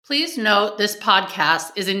Please note this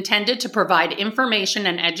podcast is intended to provide information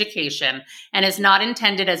and education and is not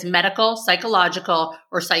intended as medical, psychological,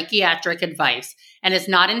 or psychiatric advice and is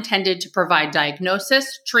not intended to provide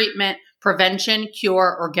diagnosis, treatment, prevention,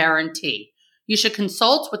 cure, or guarantee. You should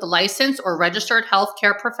consult with a licensed or registered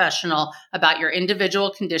healthcare professional about your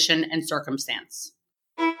individual condition and circumstance.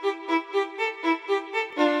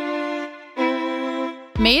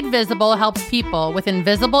 Made Visible helps people with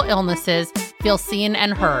invisible illnesses feel seen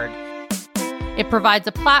and heard. It provides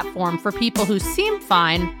a platform for people who seem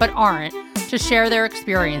fine but aren't to share their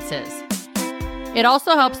experiences. It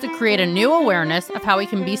also helps to create a new awareness of how we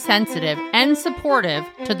can be sensitive and supportive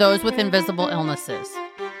to those with invisible illnesses.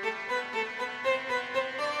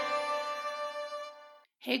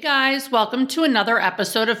 Hey guys, welcome to another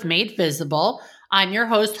episode of Made Visible. I'm your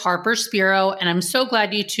host, Harper Spiro, and I'm so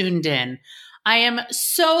glad you tuned in. I am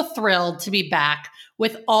so thrilled to be back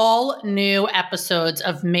with all new episodes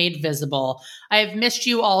of Made Visible. I have missed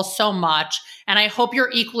you all so much, and I hope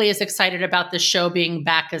you're equally as excited about this show being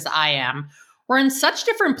back as I am. We're in such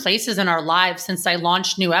different places in our lives since I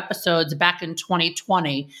launched new episodes back in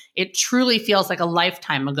 2020. It truly feels like a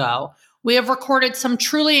lifetime ago. We have recorded some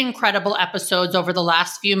truly incredible episodes over the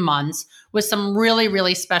last few months with some really,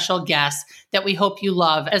 really special guests that we hope you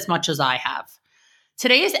love as much as I have.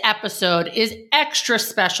 Today's episode is extra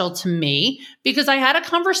special to me because I had a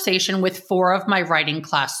conversation with 4 of my writing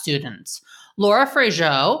class students, Laura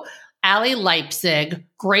Frageau, Allie Leipzig,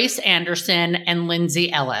 Grace Anderson, and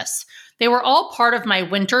Lindsay Ellis. They were all part of my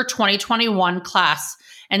winter 2021 class,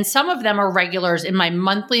 and some of them are regulars in my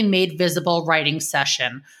monthly Made Visible writing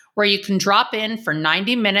session, where you can drop in for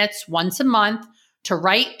 90 minutes once a month to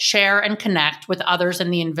write, share, and connect with others in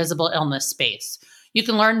the invisible illness space. You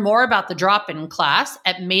can learn more about the drop-in class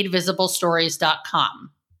at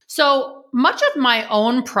madevisiblestories.com. So much of my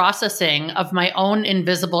own processing of my own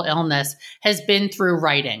invisible illness has been through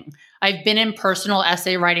writing. I've been in personal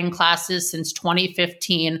essay writing classes since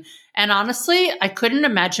 2015, and honestly, I couldn't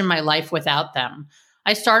imagine my life without them.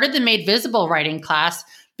 I started the Made Visible writing class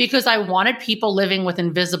because I wanted people living with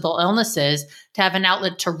invisible illnesses to have an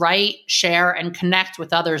outlet to write, share, and connect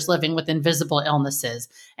with others living with invisible illnesses.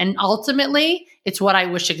 And ultimately, it's what I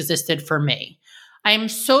wish existed for me. I am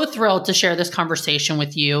so thrilled to share this conversation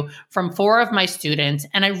with you from 4 of my students,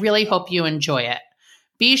 and I really hope you enjoy it.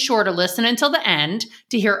 Be sure to listen until the end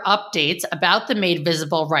to hear updates about the Made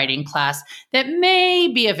Visible writing class that may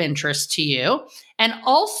be of interest to you. And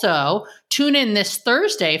also tune in this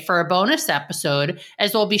Thursday for a bonus episode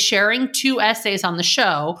as we'll be sharing 2 essays on the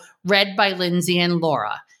show read by Lindsay and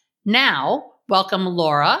Laura. Now, welcome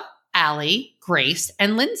Laura, Allie, Grace,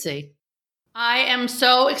 and Lindsay. I am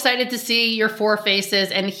so excited to see your 4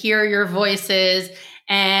 faces and hear your voices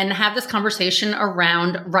and have this conversation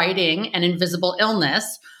around writing and invisible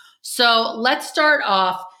illness. So let's start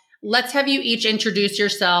off. Let's have you each introduce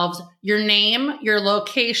yourselves, your name, your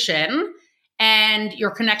location, and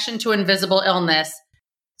your connection to invisible illness.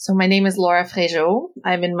 So my name is Laura Frageau.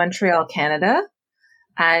 I'm in Montreal, Canada.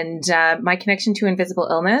 And my connection to invisible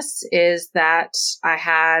illness is that I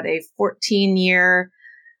had a 14-year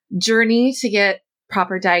journey to get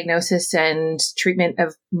proper diagnosis and treatment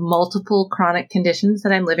of multiple chronic conditions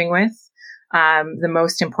that I'm living with. The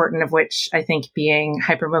most important of which I think being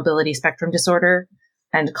hypermobility spectrum disorder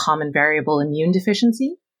and common variable immune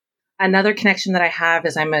deficiency. Another connection that I have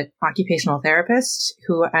is I'm an occupational therapist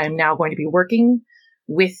who I'm now going to be working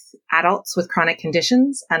with adults with chronic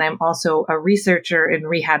conditions. And I'm also a researcher in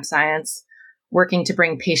rehab science, working to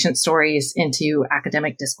bring patient stories into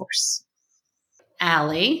academic discourse.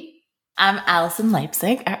 Allie. I'm Allison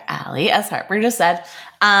Leipzig, or Allie, as Harper just said.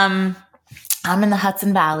 I'm in the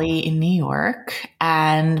Hudson Valley in New York,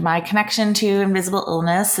 and my connection to invisible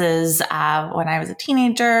illness is when I was a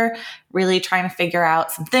teenager, really trying to figure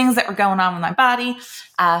out some things that were going on with my body.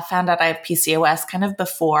 Found out I have PCOS kind of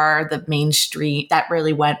before the mainstream, that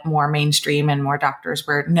really went more mainstream and more doctors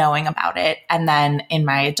were knowing about it. And then in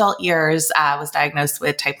my adult years, I was diagnosed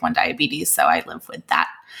with type 1 diabetes, so I live with that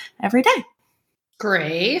every day.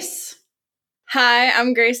 Grace. Hi,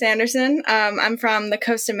 I'm Grace Anderson. I'm from the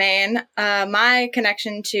coast of Maine. My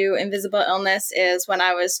connection to invisible illness is when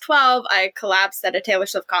I was 12, I collapsed at a Taylor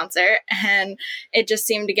Swift concert, and it just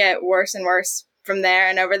seemed to get worse and worse from there.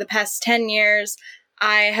 And over the past 10 years,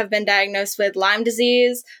 I have been diagnosed with Lyme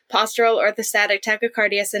disease, postural orthostatic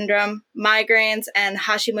tachycardia syndrome, migraines, and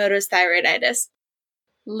Hashimoto's thyroiditis.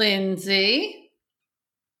 Lindsay.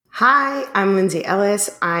 Hi, I'm Lindsay Ellis.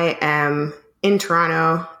 I am in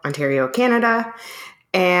Toronto, Ontario, Canada.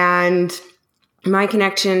 And my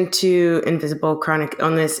connection to invisible chronic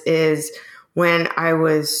illness is when I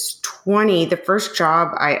was 20, the first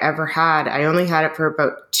job I ever had, I only had it for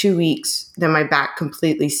about 2 weeks. Then my back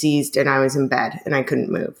completely seized and I was in bed and I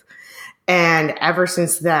couldn't move. And ever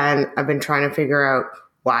since then, I've been trying to figure out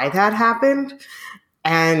why that happened.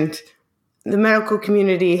 And the medical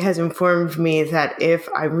community has informed me that if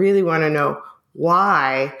I really want to know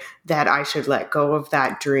why, that I should let go of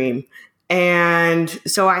that dream. And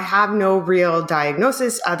so I have no real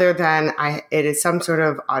diagnosis other than it is some sort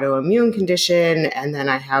of autoimmune condition. And then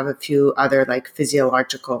I have a few other like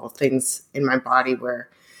physiological things in my body where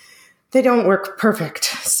they don't work perfect.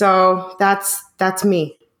 So that's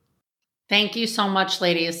me. Thank you so much,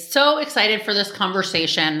 ladies. So excited for this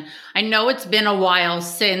conversation. I know it's been a while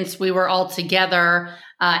since we were all together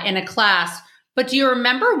in a class, but do you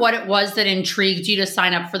remember what it was that intrigued you to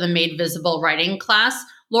sign up for the Made Visible writing class?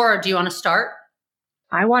 Laura, do you want to start?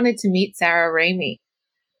 I wanted to meet Sarah Ramey.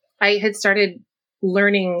 I had started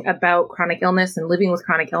learning about chronic illness and living with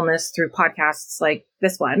chronic illness through podcasts like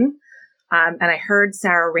this one. And I heard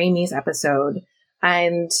Sarah Ramey's episode,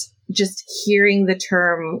 and just hearing the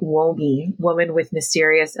term WOMI, woman with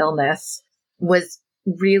mysterious illness, was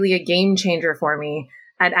really a game changer for me.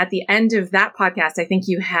 And at the end of that podcast, I think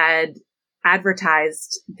you had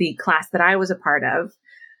advertised the class that I was a part of.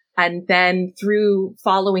 And then through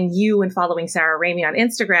following you and following Sarah Ramey on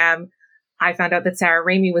Instagram, I found out that Sarah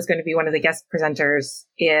Ramey was going to be one of the guest presenters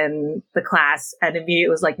in the class. And immediately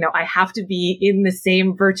was like, no, I have to be in the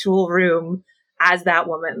same virtual room as that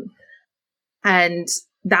woman. And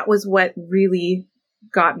that was what really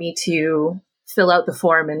got me to fill out the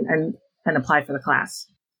form and apply for the class.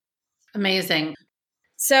 Amazing.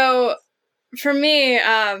 So for me,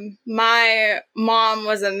 my mom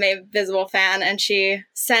was a Made Visible fan, and she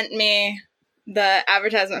sent me the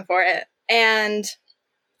advertisement for it. And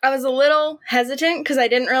I was a little hesitant because I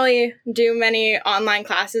didn't really do many online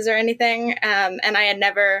classes or anything, and I had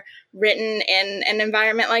never written in an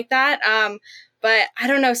environment like that. But I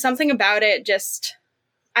don't know, something about it just,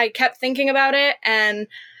 I kept thinking about it, and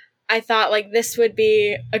I thought like this would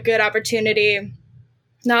be a good opportunity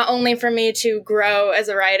not only for me to grow as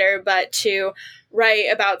a writer, but to write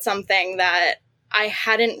about something that I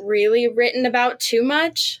hadn't really written about too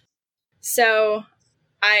much. So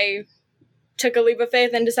I took a leap of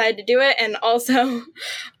faith and decided to do it. And also,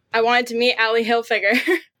 I wanted to meet Ali Hilfiger.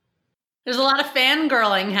 There's a lot of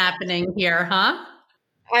fangirling happening here, huh?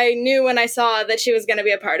 I knew when I saw that she was going to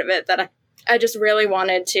be a part of it that I just really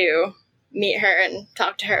wanted to meet her and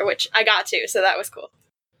talk to her, which I got to. So that was cool.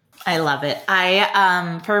 I love it.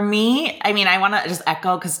 For me, I mean, I want to just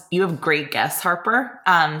echo because you have great guests, Harper.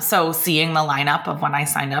 So seeing the lineup of when I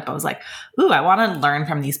signed up, I was like, ooh, I want to learn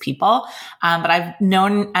from these people. But I've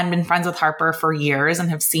known and been friends with Harper for years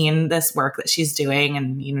and have seen this work that she's doing,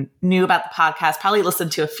 and knew about the podcast, probably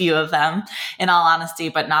listened to a few of them in all honesty,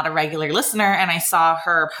 but not a regular listener. And I saw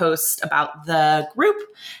her post about the group,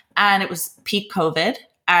 and it was peak COVID.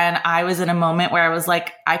 And I was in a moment where I was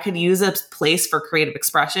like, I could use a place for creative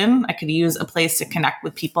expression. I could use a place to connect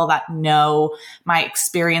with people that know my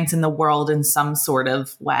experience in the world in some sort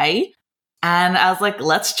of way. And I was like,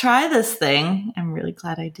 let's try this thing. I'm really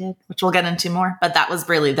glad I did, which we'll get into more. But that was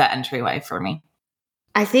really the entryway for me.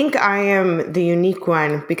 I think I am the unique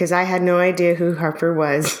one because I had no idea who Harper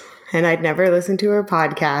was, and I'd never listened to her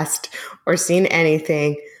podcast or seen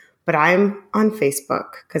anything. But I'm on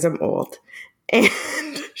Facebook because I'm old. And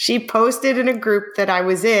she posted in a group that I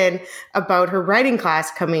was in about her writing class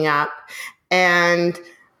coming up. And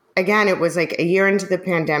again, it was like a year into the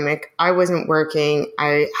pandemic. I wasn't working.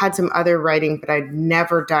 I had some other writing, but I'd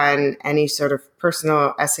never done any sort of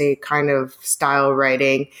personal essay kind of style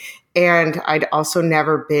writing. And I'd also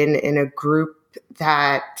never been in a group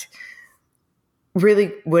that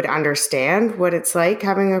really would understand what it's like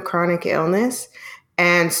having a chronic illness.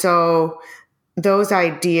 And so those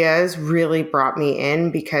ideas really brought me in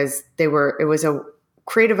because it was a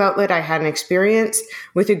creative outlet I hadn't experienced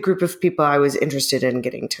with a group of people I was interested in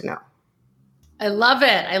getting to know. I love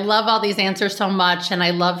it. I love all these answers so much. And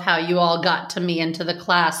I love how you all got to me into the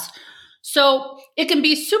class. So it can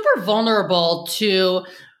be super vulnerable to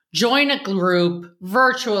join a group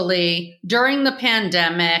virtually during the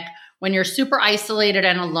pandemic when you're super isolated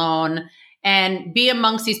and alone, and be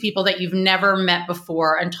amongst these people that you've never met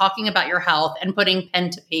before and talking about your health and putting pen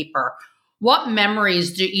to paper. What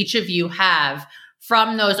memories do each of you have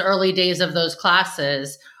from those early days of those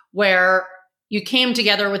classes where you came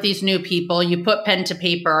together with these new people, you put pen to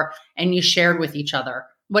paper, and you shared with each other?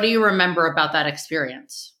 What do you remember about that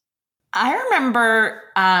experience? I remember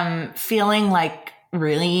feeling like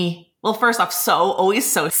really, well, first off,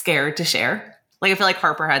 always so scared to share. Like I feel like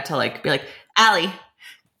Harper had to be like, Ali,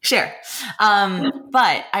 Share.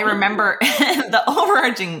 But I remember the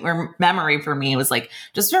overarching memory for me was like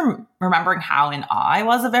just remembering how in awe I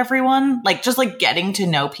was of everyone, like just like getting to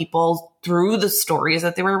know people through the stories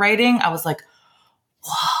that they were writing. I was like,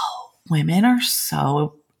 wow, women are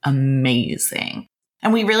so amazing.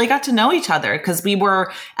 And we really got to know each other because we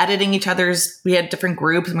were editing we had different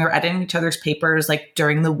groups and we were editing each other's papers like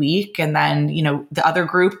during the week. And then, you know, the other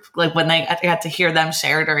group, like when I got to hear them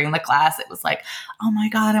share during the class, it was like, oh my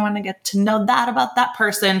God, I want to get to know that about that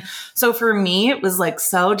person. So for me, it was like,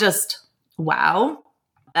 so just, wow.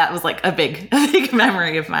 That was like a big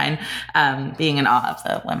memory of mine, being in awe of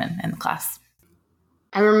the women in the class.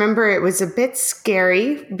 I remember it was a bit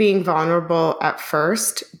scary being vulnerable at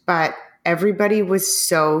first, but everybody was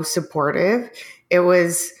so supportive. It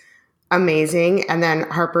was amazing. And then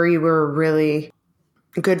Harper, you were a really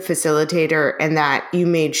good facilitator in that you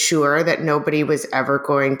made sure that nobody was ever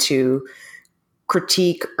going to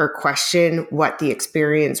critique or question what the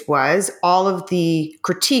experience was. All of the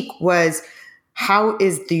critique was, how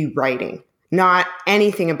is the writing? Not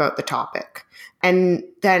anything about the topic. And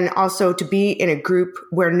then also to be in a group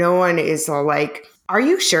where no one is all like, are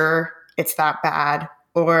you sure it's that bad?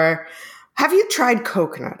 Or have you tried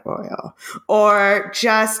coconut oil? Or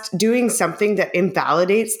just doing something that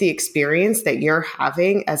invalidates the experience that you're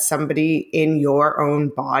having as somebody in your own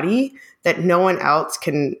body that no one else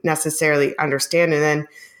can necessarily understand. And then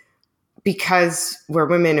because we're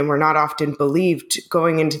women and we're not often believed,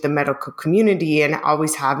 going into the medical community and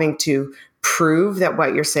always having to prove that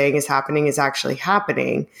what you're saying is happening is actually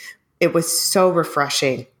happening, it was so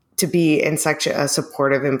refreshing to be in such a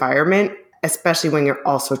supportive environment, especially when you're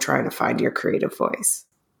also trying to find your creative voice.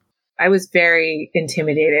 I was very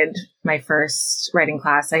intimidated my first writing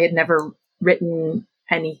class. I had never written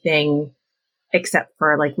anything except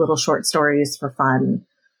for like little short stories for fun.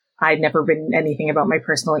 I'd never written anything about my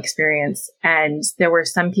personal experience. And there were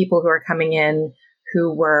some people who were coming in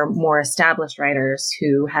who were more established writers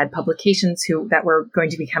who had publications that were going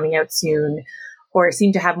to be coming out soon or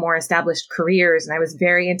seemed to have more established careers. And I was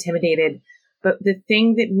very intimidated. But the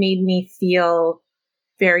thing that made me feel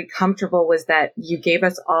very comfortable was that you gave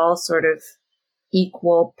us all sort of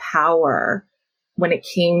equal power when it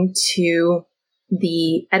came to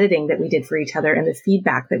the editing that we did for each other and the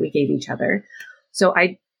feedback that we gave each other. So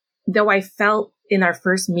though I felt in our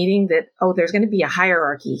first meeting that, oh, there's going to be a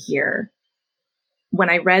hierarchy here. When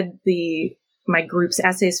I read my group's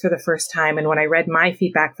essays for the first time and when I read my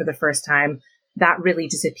feedback for the first time, that really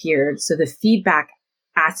disappeared. So the feedback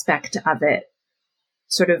aspect of it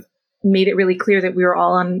sort of made it really clear that we were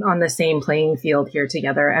all on the same playing field here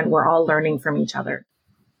together and we're all learning from each other.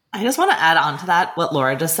 I just want to add on to that what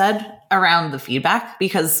Laura just said around the feedback,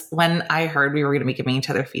 because when I heard we were going to be giving each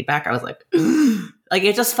other feedback, I was like, like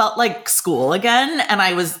it just felt like school again. And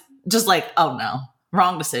I was just like, oh no,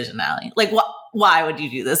 wrong decision, Allie. Like, why would you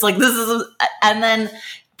do this? Like, and then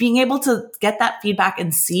being able to get that feedback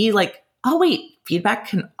and see like, oh wait, feedback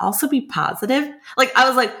can also be positive. Like, I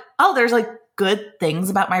was like, oh, there's like good things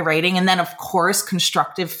about my writing. And then of course,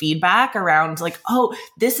 constructive feedback around like, oh,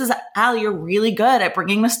 this is Allie, you're really good at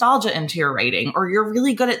bringing nostalgia into your writing, or you're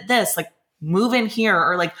really good at this, like move in here,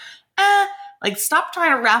 or like, stop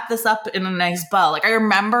trying to wrap this up in a nice bow. Like I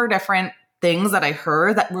remember different things that I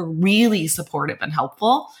heard that were really supportive and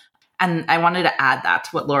helpful. And I wanted to add that to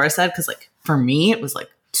what Laura said, because like for me, it was like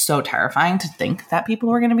so terrifying to think that people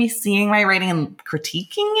were going to be seeing my writing and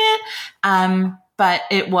critiquing it. But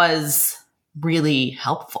it was really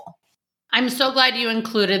helpful. I'm so glad you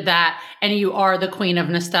included that, and you are the queen of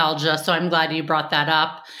nostalgia, so I'm glad you brought that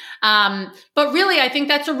up. But really, I think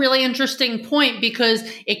that's a really interesting point, because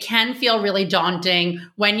it can feel really daunting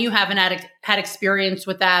when you haven't had experience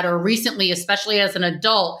with that, or recently, especially as an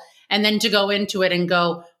adult, and then to go into it and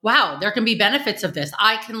go, wow, there can be benefits of this.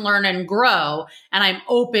 I can learn and grow, and I'm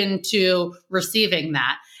open to receiving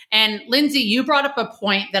that. And Lindsay, you brought up a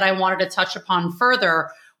point that I wanted to touch upon further,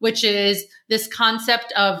 which is this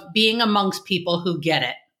concept of being amongst people who get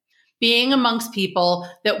it. Being amongst people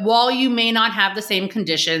that while you may not have the same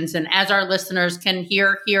conditions, and as our listeners can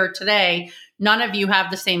hear here today, none of you have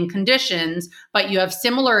the same conditions, but you have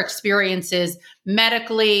similar experiences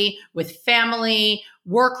medically, with family,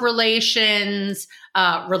 work relations,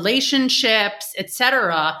 relationships,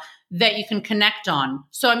 etc., that you can connect on.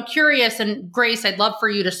 So I'm curious, and Grace, I'd love for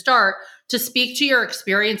you to start to speak to your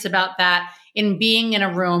experience about that in being in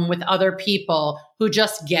a room with other people who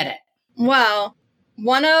just get it. Well,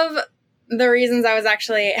 one of the reasons I was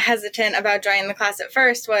actually hesitant about joining the class at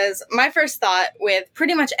first was my first thought with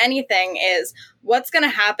pretty much anything is what's going to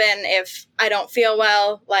happen if I don't feel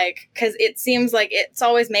well? Like, because it seems like it's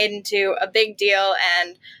always made into a big deal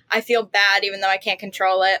and I feel bad even though I can't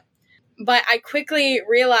control it. But I quickly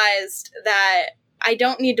realized that I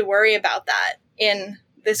don't need to worry about that in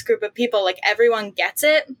this group of people. Like, everyone gets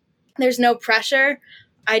it. There's no pressure.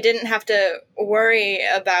 I didn't have to worry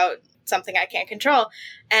about something I can't control.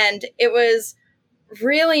 And it was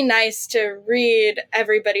really nice to read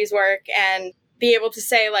everybody's work and be able to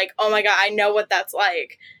say, like, oh my God, I know what that's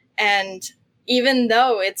like. And even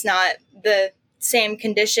though it's not the same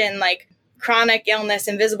condition, like chronic illness,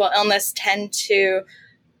 invisible illness tend to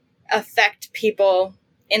affect people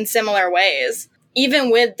in similar ways,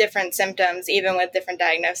 even with different symptoms, even with different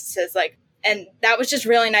diagnoses. Like, and that was just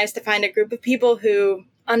really nice to find a group of people who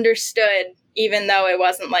understood, even though it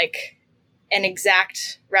wasn't like an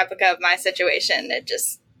exact replica of my situation.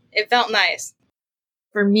 It felt nice.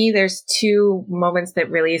 For me, there's two moments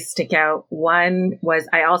that really stick out. One was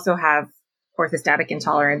I also have orthostatic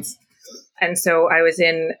intolerance. And so I was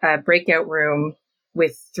in a breakout room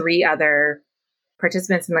with 3 other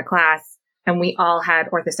participants in the class, and we all had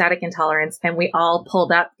orthostatic intolerance, and we all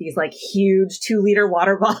pulled up these like huge 2-liter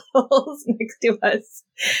water bottles next to us.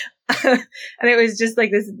 And it was just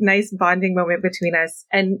like this nice bonding moment between us.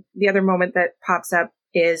 And the other moment that pops up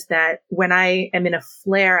is that when I am in a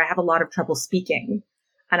flare, I have a lot of trouble speaking.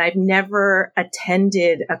 And I've never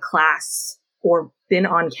attended a class or been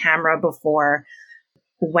on camera before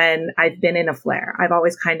when I've been in a flare. I've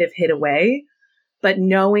always kind of hid away. But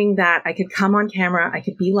knowing that I could come on camera, I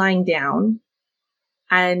could be lying down.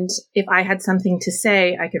 And if I had something to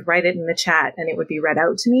say, I could write it in the chat and it would be read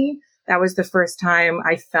out to me. That was the first time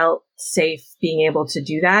I felt safe being able to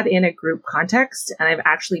do that in a group context. And I've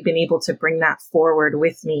actually been able to bring that forward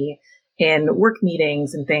with me in work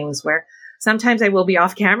meetings and things where sometimes I will be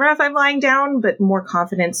off camera if I'm lying down, but more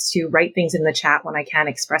confidence to write things in the chat when I can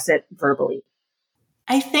express it verbally.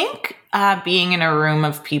 I think being in a room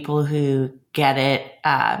of people who get it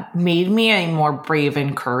made me a more brave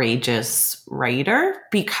and courageous writer,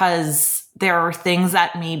 because there are things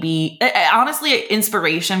that maybe, honestly,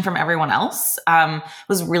 inspiration from everyone else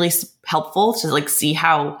was really helpful to like see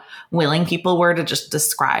how willing people were to just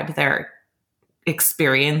describe their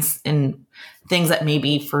experience in things that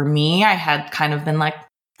maybe for me, I had kind of been like,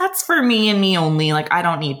 that's for me and me only. Like, I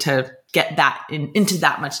don't need to get that into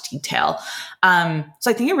that much detail.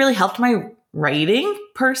 So I think it really helped my writing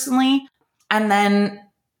personally. And then,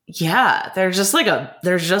 yeah, there's just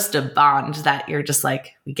a bond that you're just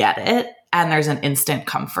like, we get it. And there's an instant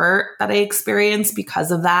comfort that I experience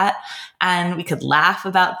because of that. And we could laugh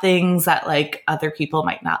about things that like other people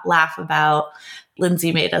might not laugh about.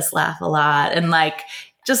 Lindsay made us laugh a lot. And like,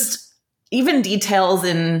 just even details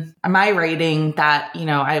in my writing that, you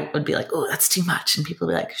know, I would be like, oh, that's too much. And people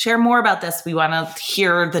would be like, share more about this. We want to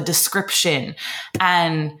hear the description.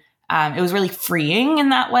 And it was really freeing in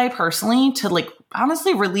that way personally to like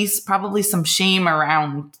honestly release probably some shame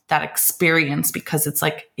around that experience, because it's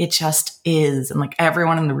like, it just is. And like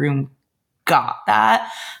everyone in the room got that.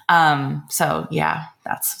 So yeah,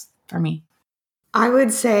 that's for me. I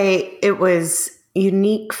would say it was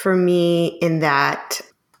unique for me in that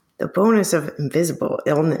the bonus of invisible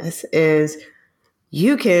illness is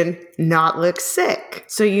you can not look sick.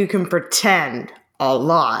 So you can pretend a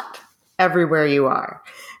lot everywhere you are.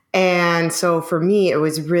 And so for me, it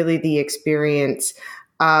was really the experience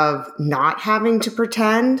of not having to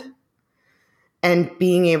pretend and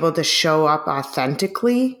being able to show up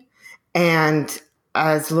authentically. And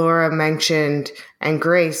as Laura mentioned, and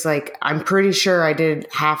Grace, like, I'm pretty sure I did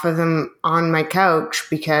half of them on my couch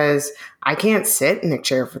because I can't sit in a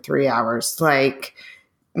chair for 3 hours. Like,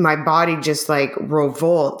 my body just like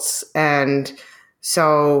revolts. And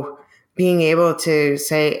so being able to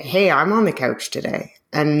say, hey, I'm on the couch today,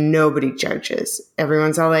 and nobody judges.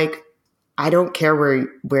 Everyone's all like, I don't care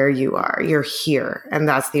where you are, you're here. And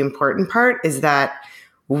that's the important part, is that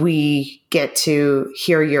we get to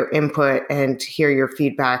hear your input and hear your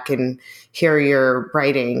feedback and hear your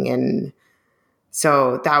writing. And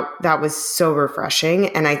so that was so refreshing.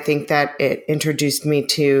 And I think that it introduced me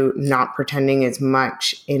to not pretending as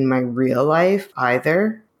much in my real life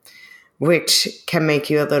either, which can make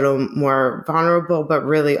you a little more vulnerable, but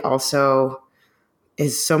really also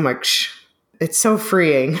is so much, it's so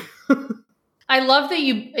freeing. I love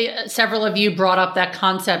that several of you brought up that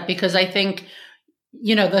concept, because I think,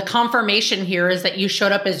 you know, the confirmation here is that you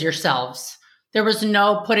showed up as yourselves. There was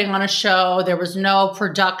no putting on a show. There was no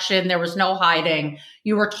production. There was no hiding.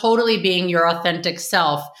 You were totally being your authentic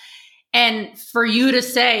self. And for you to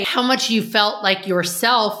say how much you felt like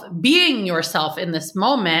yourself, being yourself in this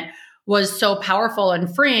moment was so powerful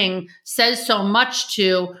and freeing says so much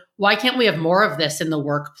to why can't we have more of this in the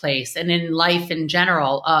workplace and in life in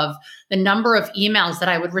general, of the number of emails that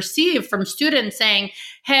I would receive from students saying,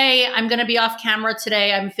 hey, I'm going to be off camera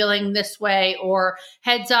today. I'm feeling this way, or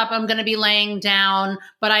heads up, I'm going to be laying down,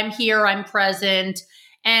 but I'm here, I'm present.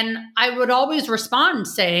 And I would always respond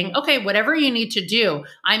saying, okay, whatever you need to do,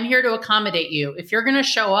 I'm here to accommodate you. If you're going to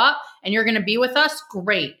show up and you're going to be with us,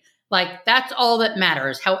 great. Like, that's all that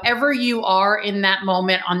matters. However you are in that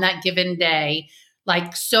moment on that given day,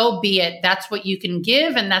 like, so be it. That's what you can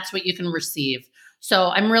give and that's what you can receive. So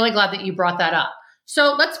I'm really glad that you brought that up.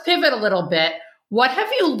 So let's pivot a little bit. What have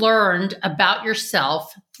you learned about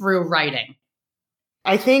yourself through writing?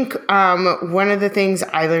 I think one of the things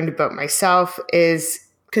I learned about myself is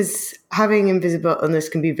because having invisible illness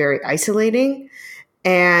can be very isolating.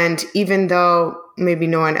 And even though maybe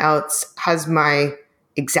no one else has my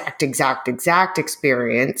exact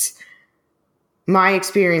experience, my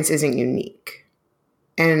experience isn't unique.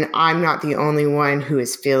 And I'm not the only one who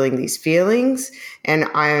is feeling these feelings. And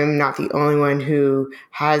I'm not the only one who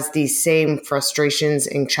has these same frustrations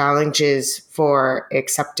and challenges for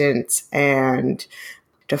acceptance and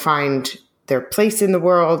to find their place in the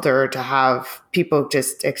world, or to have people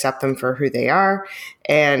just accept them for who they are.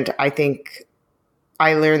 And I think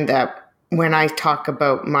I learned that when I talk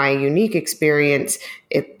about my unique experience,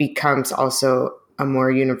 it becomes also a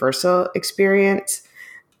more universal experience.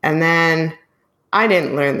 And then I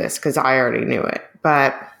didn't learn this because I already knew it,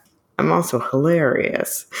 but I'm also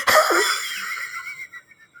hilarious.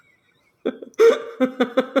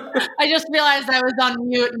 I just realized I was on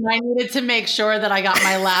mute and I needed to make sure that I got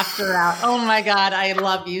my laughter out. Oh my God, I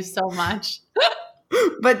love you so much.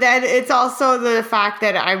 But then it's also the fact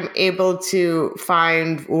that I'm able to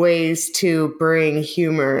find ways to bring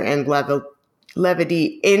humor and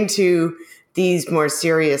levity into these more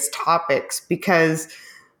serious topics, because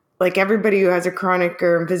like everybody who has a chronic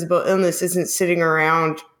or invisible illness isn't sitting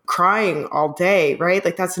around crying all day, right?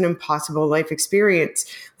 Like that's an impossible life experience.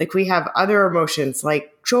 Like we have other emotions like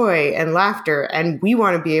joy and laughter, and we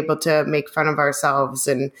want to be able to make fun of ourselves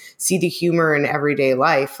and see the humor in everyday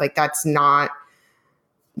life. Like that's not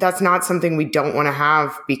something we don't want to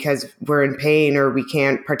have because we're in pain or we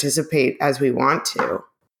can't participate as we want to.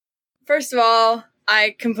 First of all,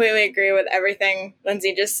 I completely agree with everything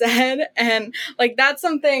Lindsay just said. And like, that's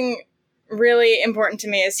something really important to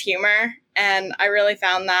me is humor. And I really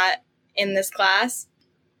found that in this class.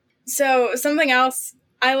 So something else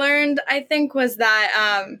I learned, I think, was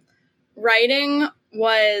that writing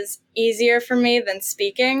was easier for me than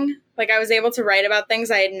speaking. Like I was able to write about things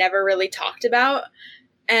I had never really talked about.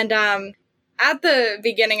 And at the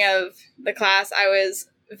beginning of the class, I was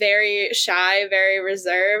very shy, very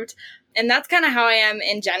reserved. And that's kind of how I am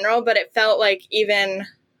in general, but it felt like even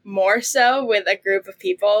more so with a group of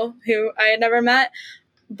people who I had never met.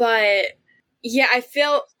 But yeah, I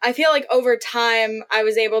feel like over time I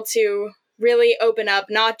was able to really open up,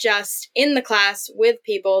 not just in the class with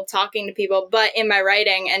people, talking to people, but in my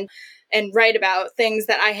writing and write about things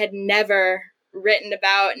that I had never written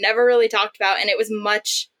about, never really talked about. And it was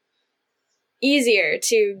much easier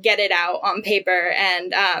to get it out on paper,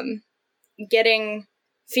 and getting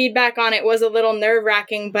feedback on it was a little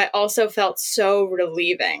nerve-wracking, but also felt so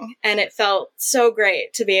relieving. And it felt so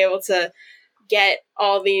great to be able to get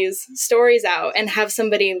all these stories out and have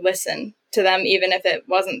somebody listen to them, even if it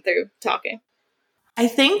wasn't through talking. I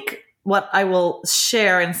think what I will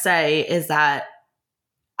share and say is that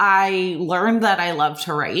I learned that I love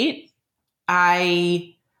to write.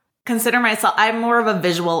 I consider myself, I'm more of a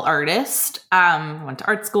visual artist. Went to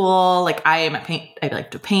art school. Like I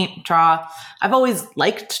like to paint, draw. I've always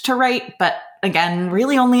liked to write, but again,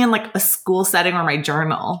 really only in like a school setting or my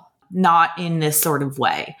journal, not in this sort of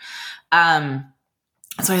way.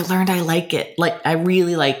 So I learned I like it. Like I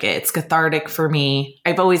really like it. It's cathartic for me.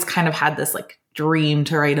 I've always kind of had this like dream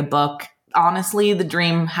to write a book. Honestly, the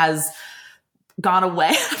dream has gone away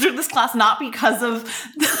after this class, not because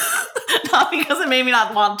it made me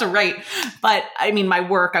not want to write, but I mean, I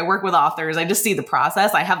work with authors. I just see the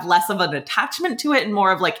process. I have less of an attachment to it and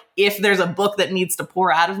more of like, if there's a book that needs to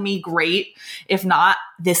pour out of me, great. If not,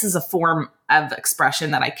 this is a form of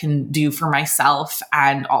expression that I can do for myself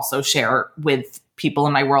and also share with people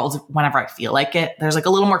in my world whenever I feel like it. There's like a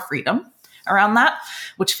little more freedom around that,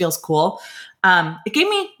 which feels cool. It gave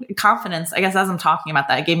me confidence, I guess, as I'm talking about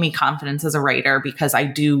that. It gave me confidence as a writer because I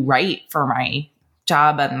do write for my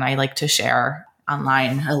job and I like to share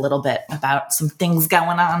online a little bit about some things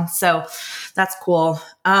going on. So that's cool.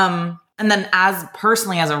 And And then as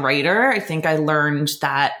personally as a writer, I think I learned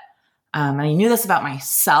that, and I knew this about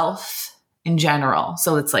myself in general.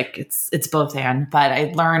 So it's like, it's both and, but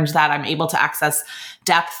I learned that I'm able to access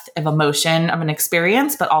depth of emotion of an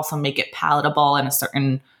experience, but also make it palatable in a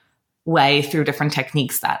certain way through different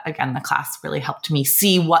techniques that, again, the class really helped me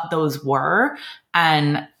see what those were.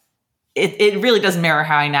 And it really does mirror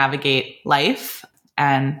how I navigate life.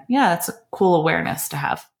 And yeah, it's a cool awareness to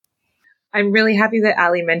have. I'm really happy that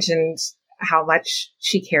Ali mentioned how much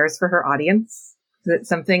she cares for her audience. That's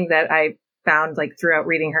something that I found like throughout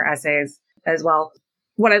reading her essays as well.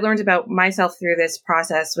 What I learned about myself through this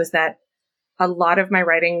process was that a lot of my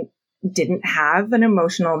writing didn't have an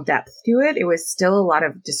emotional depth to it. It was still a lot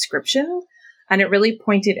of description. And it really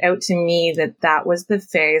pointed out to me that that was the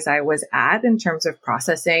phase I was at in terms of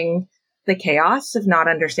processing the chaos of not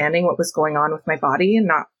understanding what was going on with my body and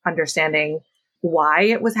not understanding why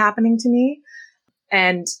it was happening to me.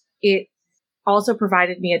 And it also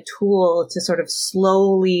provided me a tool to sort of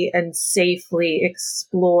slowly and safely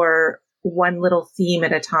explore one little theme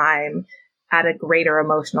at a time at a greater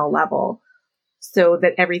emotional level so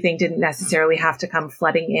that everything didn't necessarily have to come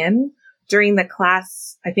flooding in. During the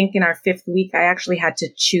class, I think in our 5th week, I actually had to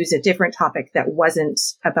choose a different topic that wasn't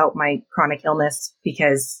about my chronic illness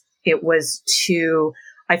because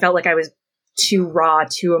I felt like I was too raw,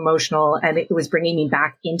 too emotional, and it was bringing me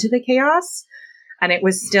back into the chaos. And it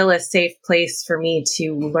was still a safe place for me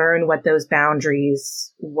to learn what those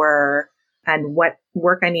boundaries were and what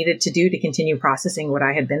work I needed to do to continue processing what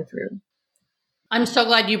I had been through. I'm so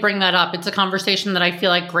glad you bring that up. It's a conversation that I feel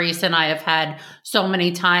like Grace and I have had so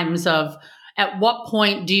many times of at what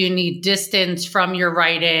point do you need distance from your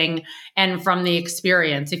writing and from the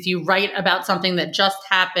experience? If you write about something that just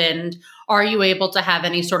happened, are you able to have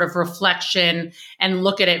any sort of reflection and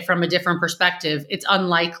look at it from a different perspective? It's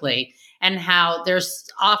unlikely. And how there's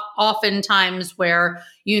often times where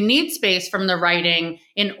you need space from the writing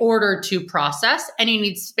in order to process, and you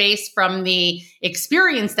need space from the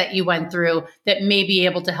experience that you went through that may be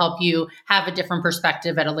able to help you have a different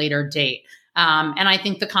perspective at a later date. And I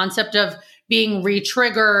think the concept of being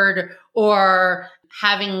re-triggered or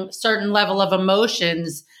having certain level of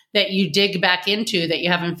emotions that you dig back into that you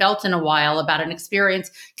haven't felt in a while about an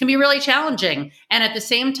experience can be really challenging. And at the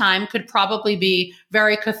same time could probably be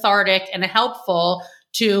very cathartic and helpful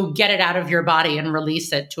to get it out of your body and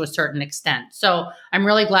release it to a certain extent. So I'm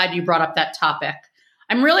really glad you brought up that topic.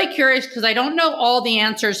 I'm really curious because I don't know all the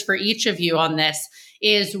answers for each of you on this,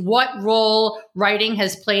 is what role writing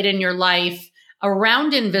has played in your life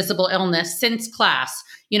around invisible illness since class.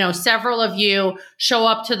 You know, several of you show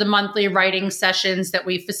up to the monthly writing sessions that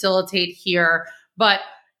we facilitate here, but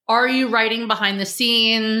are you writing behind the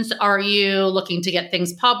scenes? Are you looking to get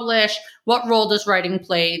things published? What role does writing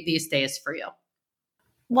play these days for you?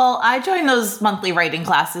 Well, I joined those monthly writing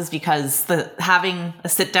classes because having a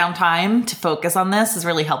sit down time to focus on this is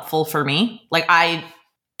really helpful for me. Like, I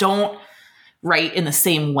don't write in the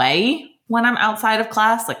same way when I'm outside of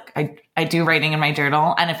class. Like, I do writing in my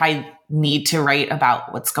journal. And if I need to write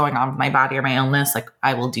about what's going on with my body or my illness, like,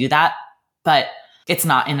 I will do that. But it's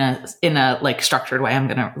not in a like structured way. I'm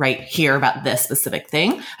going to write here about this specific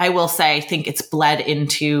thing. I will say, I think it's bled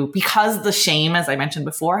into, because the shame, as I mentioned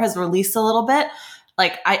before, has released a little bit.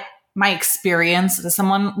 Like, my experience as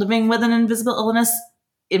someone living with an invisible illness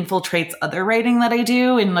infiltrates other writing that I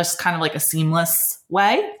do in just kind of like a seamless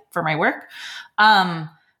way for my work.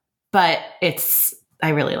 But I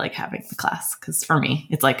really like having the class because for me,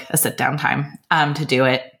 it's like a sit down time to do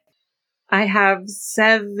it. I have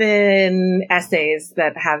 7 essays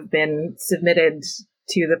that have been submitted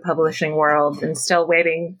to the publishing world and still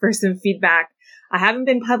waiting for some feedback. I haven't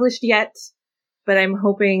been published yet, but I'm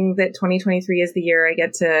hoping that 2023 is the year I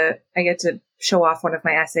get to show off one of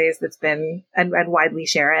my essays that's been and widely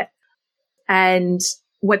share it. And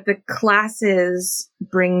what the classes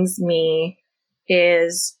brings me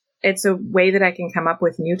is it's a way that I can come up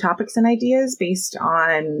with new topics and ideas based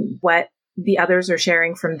on what the others are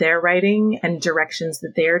sharing from their writing and directions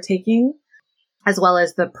that they are taking, as well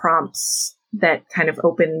as the prompts that kind of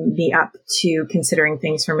open me up to considering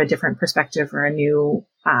things from a different perspective or a new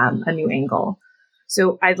angle.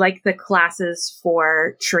 So I'd like the classes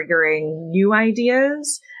for triggering new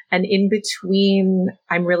ideas. And in between,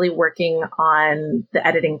 I'm really working on the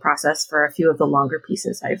editing process for a few of the longer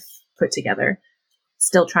pieces I've put together.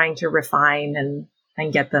 Still trying to refine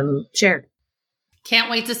and get them shared. Can't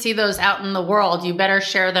wait to see those out in the world. You better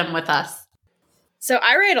share them with us. So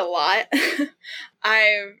I write a lot.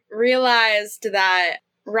 I've realized that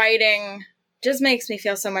writing just makes me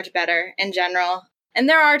feel so much better in general. And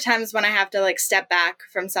there are times when I have to like step back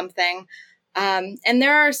from something, And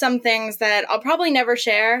there are some things that I'll probably never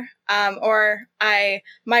share, or I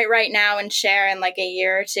might write now and share in like a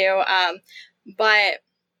year or two. But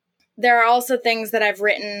there are also things that I've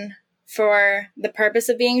written for the purpose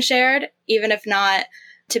of being shared, even if not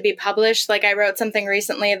to be published. Like I wrote something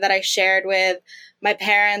recently that I shared with my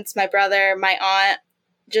parents, my brother, my aunt,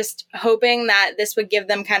 just hoping that this would give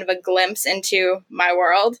them kind of a glimpse into my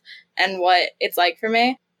world and what it's like for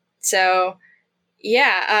me. So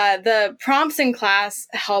yeah, the prompts in class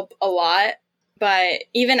help a lot, but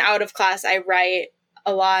even out of class, I write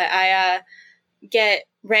a lot. I get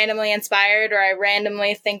randomly inspired, or I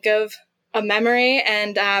randomly think of a memory,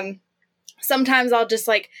 and sometimes I'll just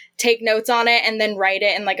like take notes on it and then write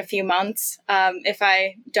it in like a few months if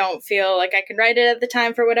I don't feel like I can write it at the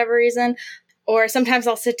time for whatever reason. Or sometimes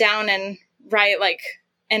I'll sit down and write like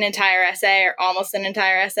an entire essay or almost an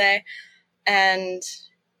entire essay. And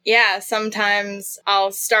yeah, sometimes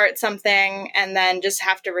I'll start something and then just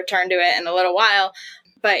have to return to it in a little while.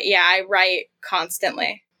 But yeah, I write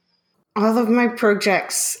constantly. All of my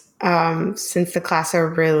projects since the class are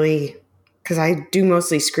really, because I do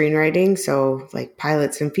mostly screenwriting, so like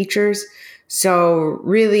pilots and features. So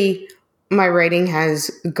really my writing has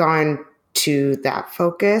gone to that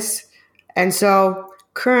focus. And so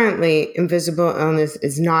currently Invisible Illness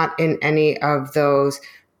is not in any of those,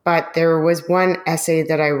 but there was one essay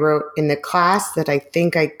that I wrote in the class that I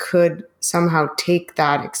think I could somehow take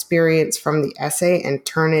that experience from the essay and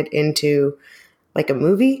turn it into like a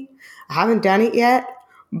movie. I haven't done it yet,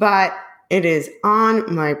 but it is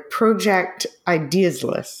on my project ideas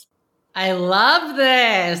list. I love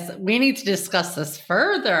this. We need to discuss this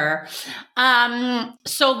further.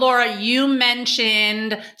 So Laura, you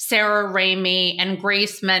mentioned Sarah Ramey and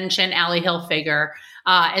Grace mentioned Allie Hilfiger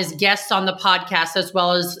as guests on the podcast, as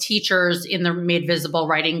well as teachers in the Made Visible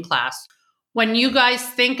writing class. When you guys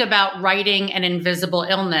think about writing an invisible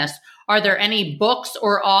illness, are there any books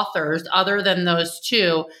or authors other than those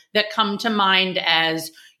two that come to mind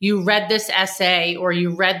as you read this essay or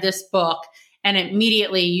you read this book and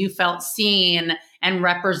immediately you felt seen and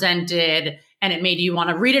represented and it made you want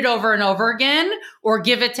to read it over and over again, or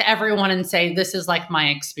give it to everyone and say, this is like my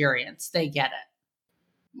experience. They get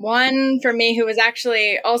it. One for me who was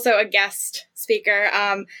actually also a guest speaker,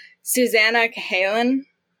 Susanna Cahalan,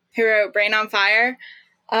 who wrote Brain on Fire.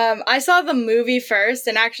 I saw the movie first,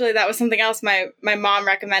 and actually that was something else my mom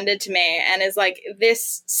recommended to me, and is like,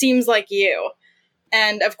 this seems like you.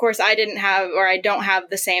 And of course I don't have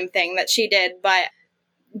the same thing that she did, but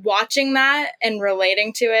watching that and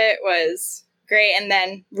relating to it was great. And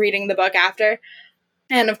then reading the book after.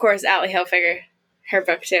 And of course, Allie Hilfiger, her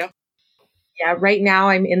book too. Yeah, right now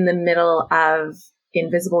I'm in the middle of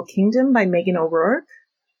Invisible Kingdom by Megan O'Rourke.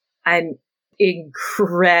 I'm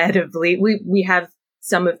incredibly, we have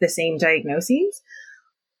some of the same diagnoses,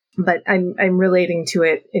 but I'm relating to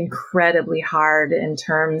it incredibly hard in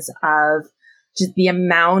terms of just the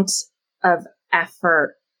amount of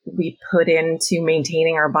effort we put into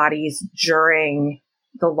maintaining our bodies during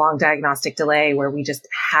the long diagnostic delay, where we just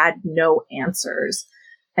had no answers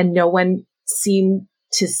and no one seemed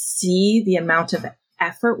to see the amount of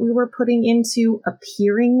effort we were putting into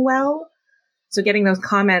appearing well. So getting those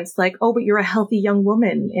comments like, oh, but you're a healthy young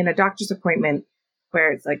woman in a doctor's appointment,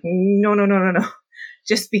 where it's like, no.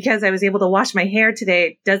 Just because I was able to wash my hair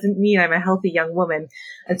today doesn't mean I'm a healthy young woman.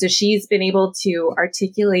 And so she's been able to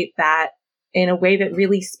articulate that in a way that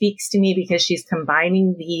really speaks to me, because she's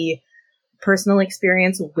combining the personal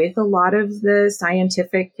experience with a lot of the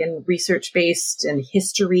scientific and research-based and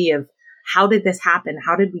history of how did this happen?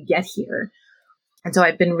 How did we get here? And so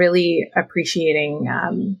I've been really appreciating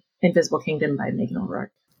Invisible Kingdom by Megan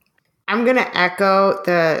O'Rourke. I'm going to echo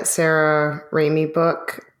the Sarah Ramey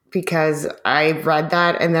book, because I read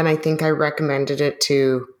that and then I think I recommended it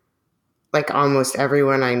to like almost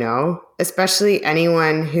everyone I know, especially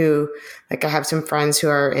anyone who, like I have some friends who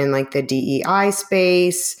are in like the DEI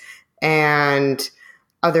space and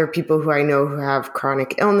other people who I know who have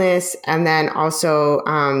chronic illness. And then also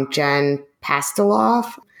Jen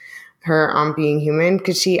Pastiloff, her on Being Human,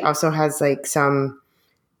 because she also has like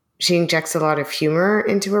she injects a lot of humor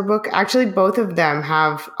into her book. Actually, both of them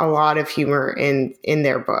have a lot of humor in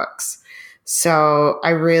their books. So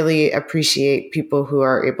I really appreciate people who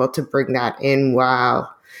are able to bring that in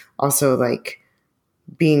while also like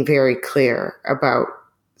being very clear about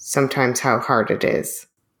sometimes how hard it is.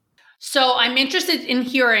 So I'm interested in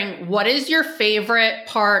hearing, what is your favorite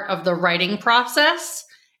part of the writing process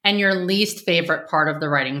and your least favorite part of the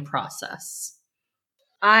writing process?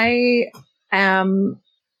 I am...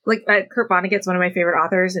 Kurt Vonnegut's one of my favorite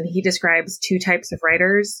authors, and he describes two types of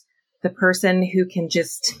writers: the person who can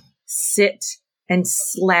just sit and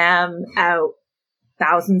slam out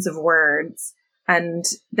thousands of words and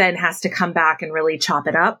then has to come back and really chop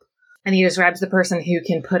it up. And he describes the person who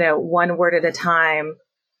can put out one word at a time,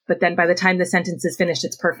 but then by the time the sentence is finished,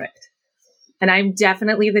 it's perfect. And I'm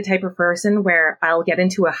definitely the type of person where I'll get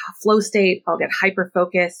into a flow state, I'll get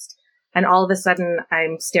hyper-focused, and all of a sudden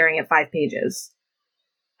I'm staring at 5 pages.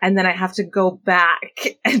 And then I have to go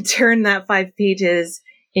back and turn that 5 pages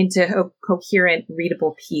into a coherent,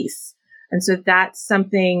 readable piece. And so that's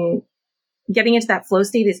something, getting into that flow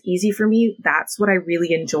state is easy for me. That's what I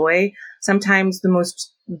really enjoy. Sometimes the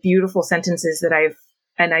most beautiful sentences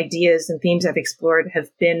and ideas and themes I've explored have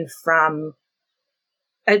been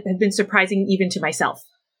surprising even to myself.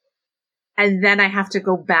 And then I have to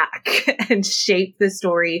go back and shape the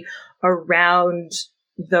story around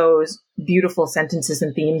those beautiful sentences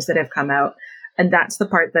and themes that have come out. And that's the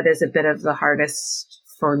part that is a bit of the hardest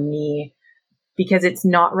for me, because it's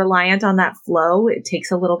not reliant on that flow. It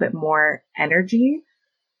takes a little bit more energy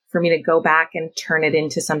for me to go back and turn it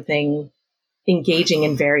into something engaging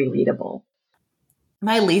and very readable.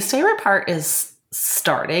 My least favorite part is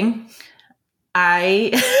starting.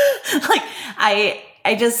 I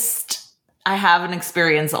have an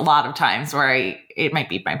experience a lot of times where it might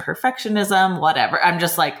be my perfectionism, whatever. I'm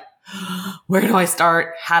just like, where do I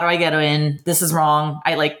start? How do I get in? This is wrong.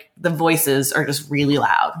 The voices are just really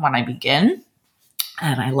loud when I begin.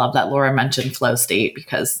 And I love that Laura mentioned flow state,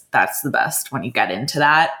 because that's the best when you get into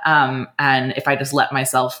that. And if I just let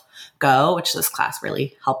myself go, which this class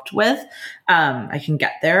really helped with, I can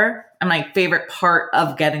get there. And my favorite part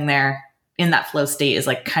of getting there in that flow state is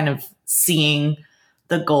kind of seeing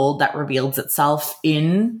the gold that reveals itself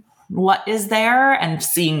in what is there and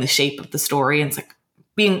seeing the shape of the story. And it's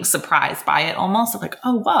being surprised by it almost,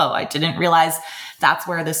 oh, whoa, I didn't realize that's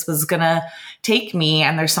where this was going to take me.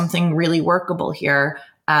 And there's something really workable here.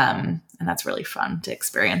 And that's really fun to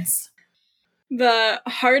experience. The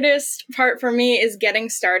hardest part for me is getting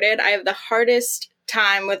started. I have the hardest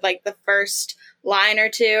time with the first line or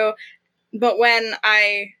two. But when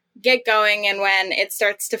I get going and when it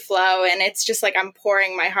starts to flow and it's just I'm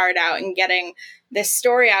pouring my heart out and getting this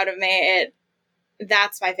story out of me,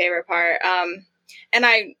 that's my favorite part. And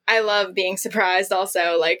I love being surprised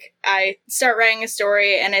also. I start writing a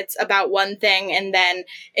story and it's about one thing and then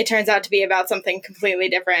it turns out to be about something completely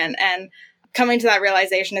different. And coming to that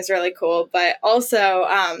realization is really cool. But also,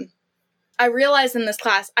 I realized in this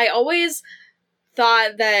class, I always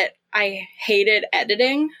thought that I hated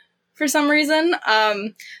editing for some reason.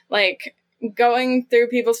 Going through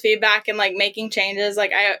people's feedback and making changes,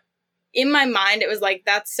 in my mind, it was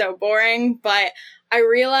that's so boring. But I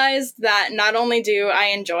realized that not only do I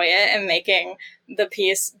enjoy it and making the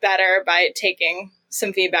piece better by taking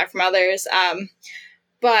some feedback from others,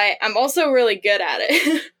 but I'm also really good at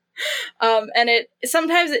it. And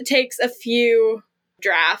sometimes it takes a few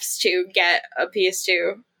drafts to get a piece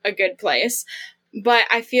to a good place. But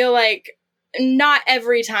I feel not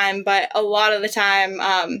every time, but a lot of the time,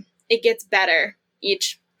 it gets better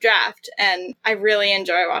each draft. And I really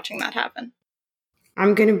enjoy watching that happen.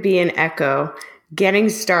 I'm going to be an echo. Getting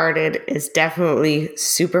started is definitely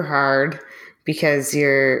super hard because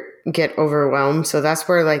you get overwhelmed. So that's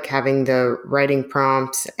where having the writing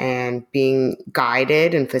prompts and being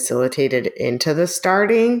guided and facilitated into the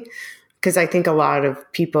starting. Because I think a lot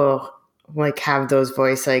of people have those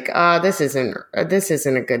voice this isn't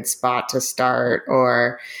a good spot to start,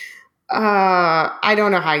 or I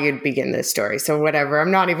don't know how you'd begin this story. So whatever,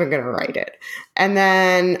 I'm not even going to write it. And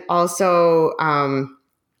then also,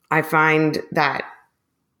 I find that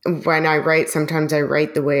when I write, sometimes I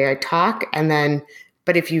write the way I talk,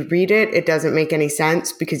 but if you read it, it doesn't make any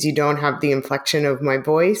sense because you don't have the inflection of my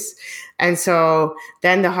voice. And so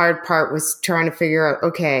then the hard part was trying to figure out,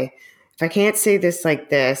 okay, if I can't say this like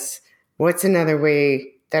this, what's another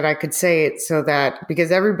way that I could say it so that,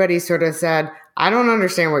 because everybody sort of said, I don't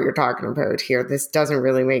understand what you're talking about here. This doesn't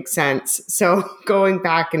really make sense. So going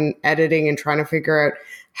back and editing and trying to figure out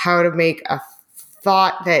how to make a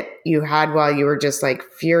thought that you had while you were just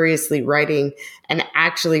furiously writing and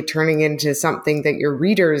actually turning into something that your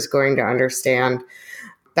reader is going to understand,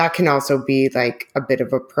 that can also be a bit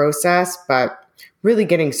of a process, but really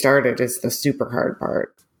getting started is the super hard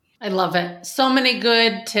part. I love it. So many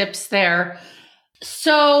good tips there.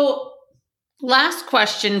 So last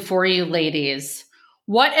question for you ladies.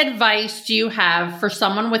 What advice do you have for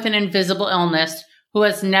someone with an invisible illness who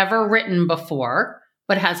has never written before,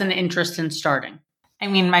 but has an interest in starting? I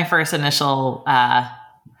mean, my first initial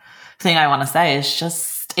thing I want to say is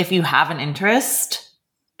just, if you have an interest,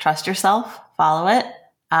 trust yourself, follow it.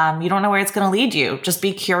 You don't know where it's going to lead you. Just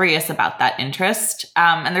be curious about that interest.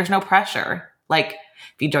 And there's no pressure. Like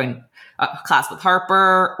if you join a class with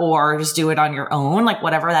Harper or just do it on your own, like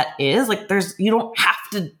whatever that is, like you don't have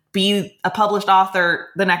to be a published author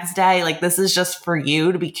the next day. Like this is just for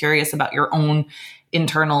you to be curious about your own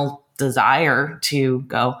internal desire to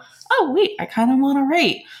go, oh, wait, I kind of want to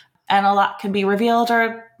write. And a lot can be revealed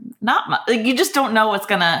or not much. Like, you just don't know what's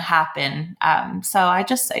going to happen. So I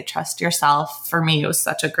just say, trust yourself. For me, it was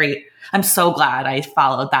I'm so glad I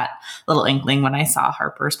followed that little inkling when I saw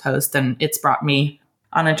Harper's post, and it's brought me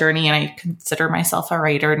on a journey, and I consider myself a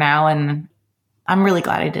writer now, and I'm really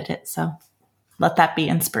glad I did it. So let that be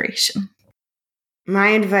inspiration. My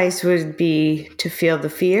advice would be to feel the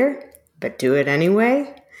fear, but do it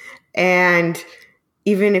anyway. And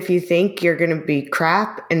even if you think you're going to be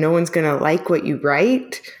crap and no one's going to like what you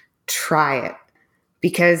write, try it.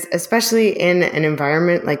 Because especially in an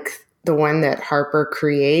environment like the one that Harper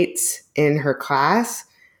creates in her class,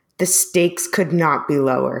 the stakes could not be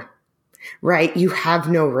lower, right? You have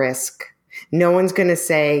no risk. No one's going to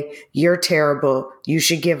say, you're terrible, you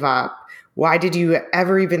should give up. Why did you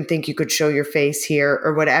ever even think you could show your face here?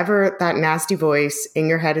 Or whatever that nasty voice in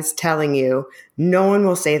your head is telling you, no one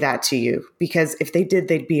will say that to you, because if they did,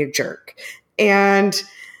 they'd be a jerk. And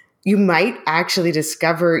you might actually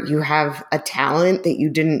discover you have a talent that you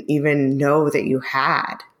didn't even know that you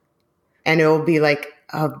had. And it will be like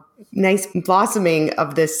a nice blossoming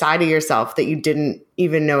of this side of yourself that you didn't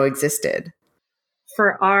even know existed.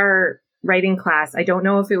 For our writing class, I don't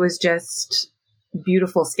know if it was just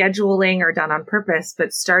beautiful scheduling or done on purpose,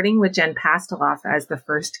 but starting with Jen Pasteloff as the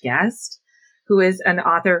first guest, who is an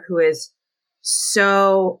author who is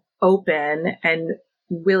so open and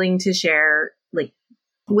willing to share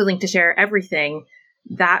everything,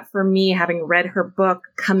 that for me, having read her book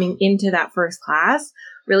coming into that first class,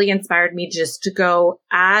 really inspired me just to go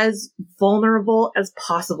as vulnerable as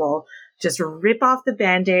possible, just rip off the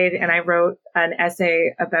Band-Aid. And I wrote an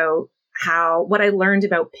essay about what I learned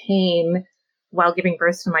about pain while giving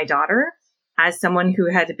birth to my daughter, as someone who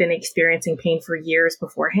had been experiencing pain for years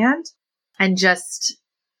beforehand, and just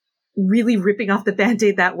really ripping off the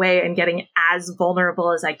Band-Aid that way and getting as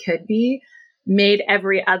vulnerable as I could be made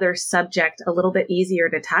every other subject a little bit easier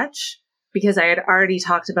to touch, because I had already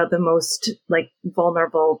talked about the most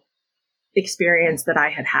vulnerable experience that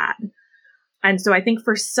I had had. And so I think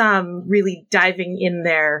for some, really diving in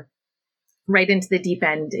there right into the deep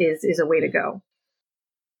end is a way to go.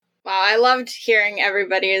 Wow, I loved hearing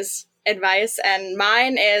everybody's advice, and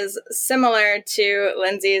mine is similar to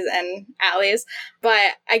Lindsay's and Allie's,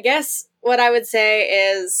 but I guess what I would say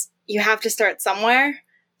is you have to start somewhere.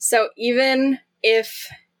 So even if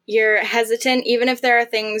you're hesitant, even if there are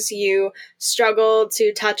things you struggle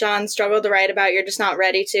to touch on, struggle to write about, you're just not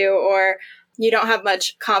ready to, or you don't have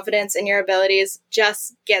much confidence in your abilities,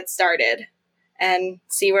 just get started and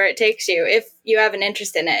see where it takes you. If you have an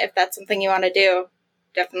interest in it, if that's something you want to do,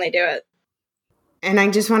 definitely do it. And I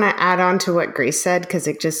just want to add on to what Grace said, because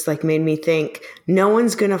it just made me think, no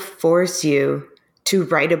one's going to force you to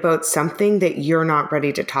write about something that you're not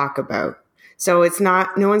ready to talk about. So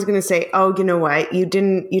no one's going to say, oh, you know what? You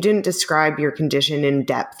didn't describe your condition in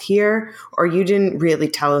depth here, or you didn't really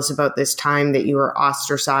tell us about this time that you were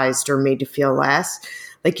ostracized or made to feel less.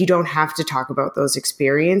 You don't have to talk about those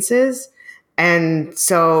experiences. And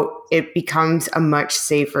so it becomes a much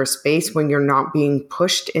safer space when you're not being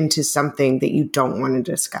pushed into something that you don't want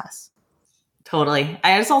to discuss. Totally.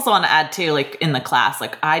 I just also want to add too, in the class,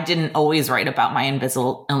 I didn't always write about my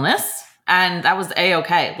invisible illness, and that was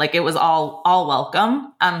A-okay. It was all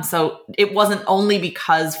welcome. So it wasn't only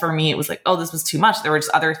because for me, it was oh, this was too much. There were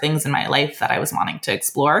just other things in my life that I was wanting to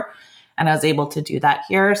explore, and I was able to do that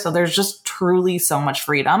here. So there's just truly so much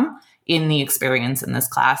freedom in the experience in this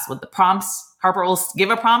class with the prompts. Harper will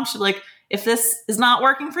give a prompt. She's if this is not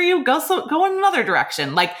working for you, go in another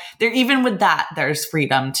direction. Even with that, there's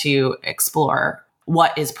freedom to explore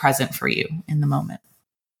what is present for you in the moment.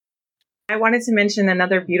 I wanted to mention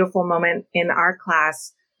another beautiful moment in our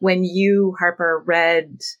class when you, Harper,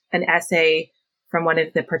 read an essay from one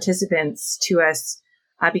of the participants to us,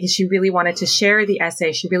 because she really wanted to share the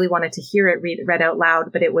essay. She really wanted to hear it read out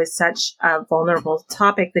loud, but it was such a vulnerable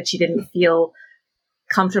topic that she didn't feel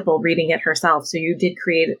comfortable reading it herself. So you did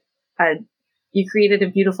created a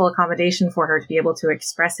beautiful accommodation for her to be able to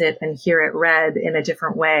express it and hear it read in a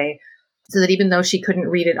different way, so that even though she couldn't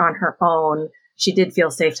read it on her own, she did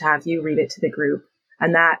feel safe to have you read it to the group.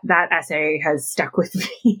 And that essay has stuck with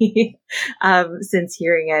me since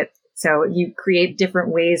hearing it. So you create different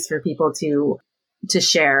ways for people to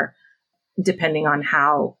share depending on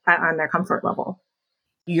on their comfort level.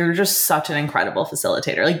 you're just such an incredible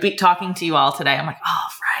facilitator. Like talking to you all today, I'm like, oh,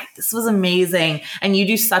 right, this was amazing. And you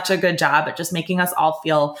do such a good job at just making us all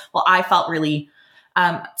feel, well, I felt really,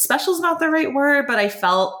 special is not the right word, but I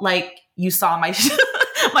felt like you saw my,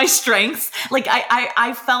 my strengths. Like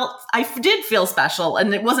I did feel special,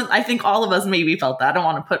 and it wasn't, I think all of us maybe felt that. I don't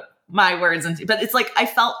want to put my words into, but it's like, I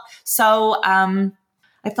felt so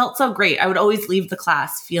great. I would always leave the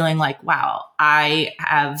class feeling like, wow, I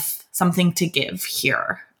have something to give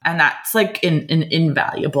here. And that's like an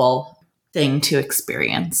invaluable thing to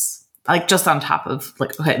experience. Like just on top of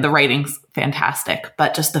like, okay, the writing's fantastic,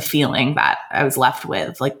 but just the feeling that I was left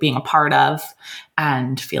with, like being a part of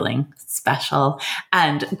and feeling special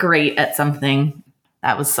and great at something.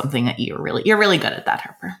 That was something that you're really good at that,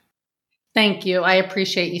 Harper. Thank you. I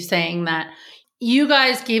appreciate you saying that. You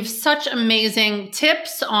guys gave such amazing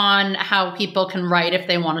tips on how people can write if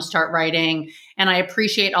they want to start writing. And I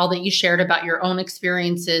appreciate all that you shared about your own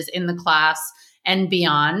experiences in the class and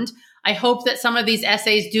beyond. I hope that some of these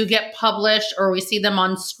essays do get published or we see them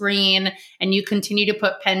on screen and you continue to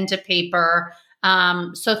put pen to paper.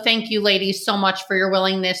 So thank you, ladies, so much for your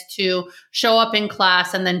willingness to show up in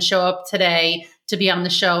class and then show up today to be on the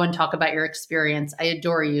show and talk about your experience. I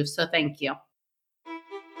adore you. So thank you.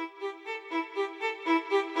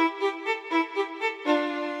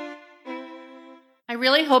 I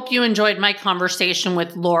really hope you enjoyed my conversation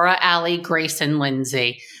with Laura, Allie, Grace, and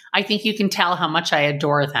Lindsay. I think you can tell how much I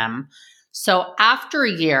adore them. So after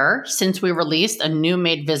a year since we released a new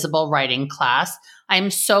Made Visible writing class, I'm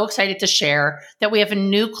so excited to share that we have a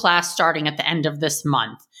new class starting at the end of this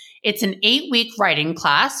month. It's an 8-week writing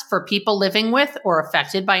class for people living with or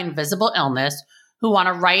affected by invisible illness who want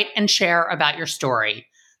to write and share about your story.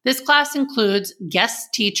 This class includes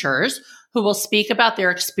guest teachers who will speak about their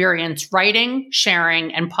experience writing,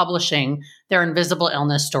 sharing, and publishing their invisible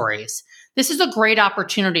illness stories. This is a great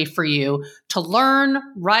opportunity for you to learn,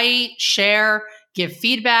 write, share, give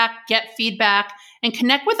feedback, get feedback, and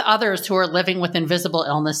connect with others who are living with invisible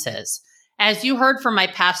illnesses. As you heard from my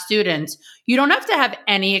past students, you don't have to have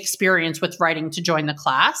any experience with writing to join the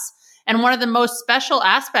class. And one of the most special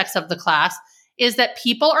aspects of the class is that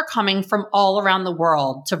people are coming from all around the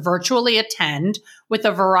world to virtually attend with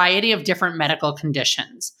a variety of different medical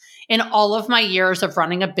conditions. In all of my years of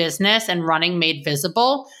running a business and running Made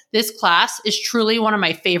Visible, this class is truly one of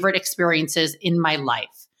my favorite experiences in my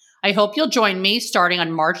life. I hope you'll join me starting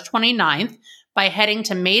on March 29th by heading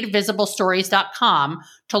to madevisible.stories.com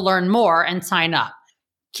to learn more and sign up.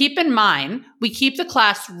 Keep in mind, we keep the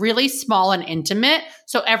class really small and intimate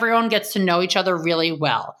so everyone gets to know each other really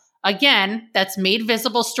well. Again, that's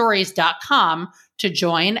madevisible.stories.com to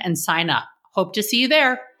join and sign up. Hope to see you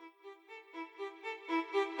there.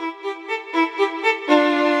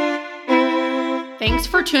 Thanks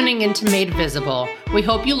for tuning into Made Visible. We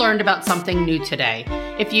hope you learned about something new today.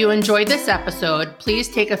 If you enjoyed this episode, please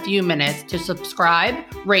take a few minutes to subscribe,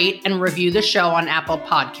 rate, and review the show on Apple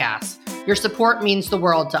Podcasts. Your support means the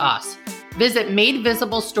world to us. Visit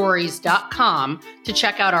madevisible.stories.com to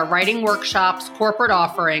check out our writing workshops, corporate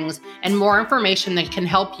offerings, and more information that can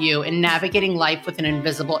help you in navigating life with an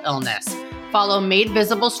invisible illness. Follow Made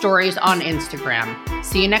Visible Stories on Instagram.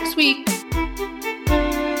 See you next week.